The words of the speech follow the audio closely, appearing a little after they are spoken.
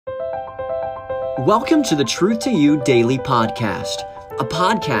Welcome to the Truth to You Daily Podcast, a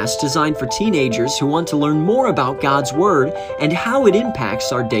podcast designed for teenagers who want to learn more about God's Word and how it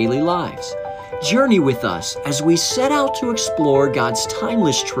impacts our daily lives. Journey with us as we set out to explore God's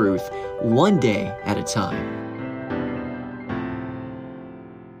timeless truth one day at a time.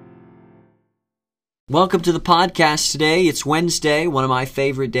 Welcome to the podcast today. It's Wednesday, one of my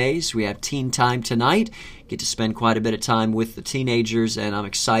favorite days. We have teen time tonight. Get to spend quite a bit of time with the teenagers, and I'm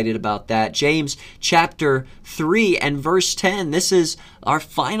excited about that. James chapter 3 and verse 10. This is our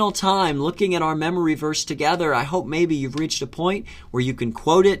final time looking at our memory verse together. I hope maybe you've reached a point where you can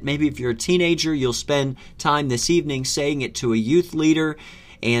quote it. Maybe if you're a teenager, you'll spend time this evening saying it to a youth leader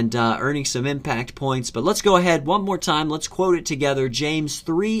and earning some impact points. But let's go ahead one more time. Let's quote it together. James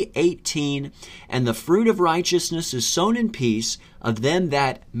 3:18, "And the fruit of righteousness is sown in peace of them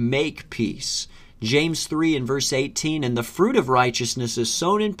that make peace." James 3 and verse 18, "And the fruit of righteousness is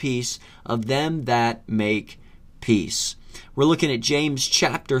sown in peace of them that make peace." We're looking at James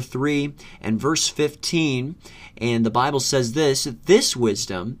chapter 3 and verse 15, and the Bible says this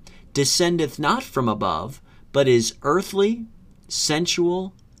wisdom descendeth not from above, but is earthly,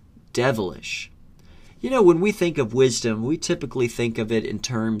 sensual, devilish. You know, when we think of wisdom, we typically think of it in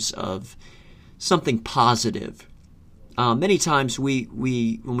terms of something positive. Many times when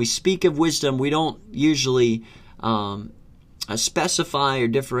we speak of wisdom, we don't usually specify or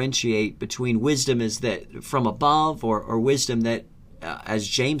differentiate between wisdom is that from above or wisdom that, as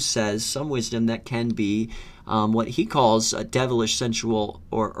James says, some wisdom that can be what he calls devilish, sensual,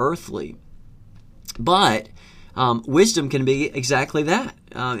 or earthly. But wisdom can be exactly that.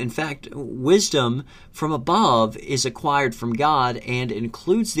 In fact, wisdom from above is acquired from God and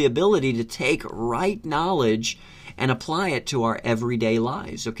includes the ability to take right knowledge and apply it to our everyday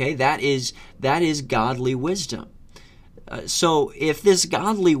lives. Okay, that is godly wisdom. So if this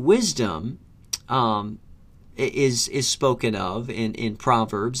godly wisdom is spoken of in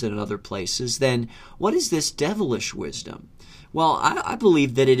Proverbs and in other places, then what is this devilish wisdom? Well, I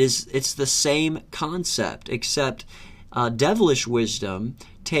believe that it's the same concept, except devilish wisdom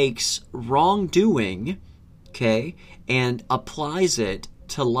takes wrongdoing, okay, and applies it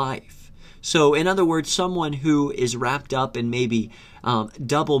to life. So, in other words, someone who is wrapped up in maybe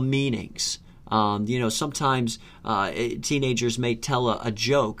double meanings. Sometimes teenagers may tell a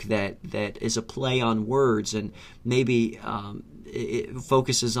joke that is a play on words, and maybe it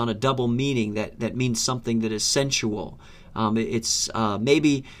focuses on a double meaning that means something that is sensual. It's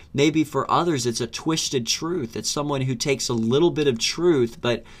maybe for others it's a twisted truth. It's someone who takes a little bit of truth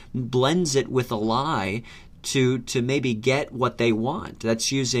but blends it with a lie to maybe get what they want.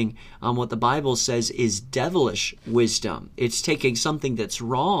 That's using what the Bible says is devilish wisdom. It's taking something that's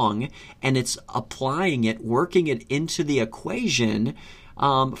wrong and it's applying it, working it into the equation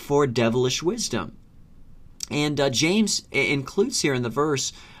for devilish wisdom. And James includes here in the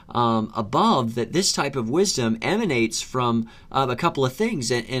verse above that this type of wisdom emanates from a couple of things,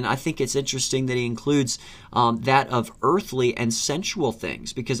 and I think it's interesting that he includes that of earthly and sensual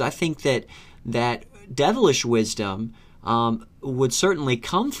things, because I think that devilish wisdom would certainly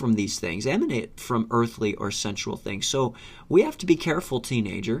come from these things, emanate from earthly or sensual things. So we have to be careful,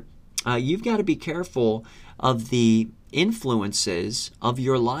 teenager. You've got to be careful of the influences of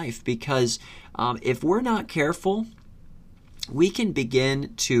your life, because if we're not careful, we can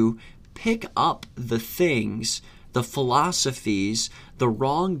begin to pick up the things, the philosophies, the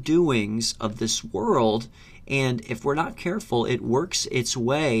wrongdoings of this world, and if we're not careful, it works its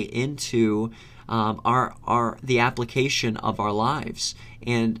way into the application of our lives.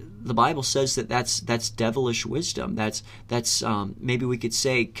 And the Bible says that's devilish wisdom. That's maybe we could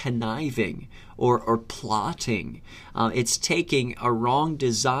say conniving or plotting. It's taking a wrong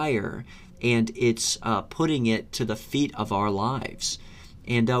desire and it's putting it to the feet of our lives.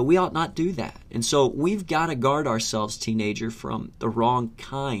 And we ought not do that. And so we've got to guard ourselves, teenager, from the wrong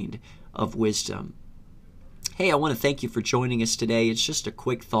kind of wisdom. Hey, I want to thank you for joining us today. It's just a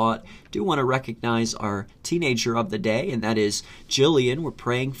quick thought. I do want to recognize our teenager of the day, and that is Jillian. We're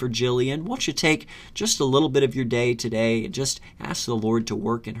praying for Jillian. Won't you take just a little bit of your day today and just ask the Lord to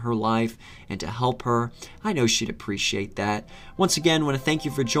work in her life and to help her? I know she'd appreciate that. Once again, I want to thank you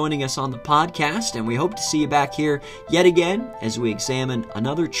for joining us on the podcast, and we hope to see you back here yet again as we examine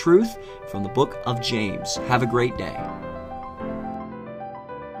another truth from the book of James. Have a great day.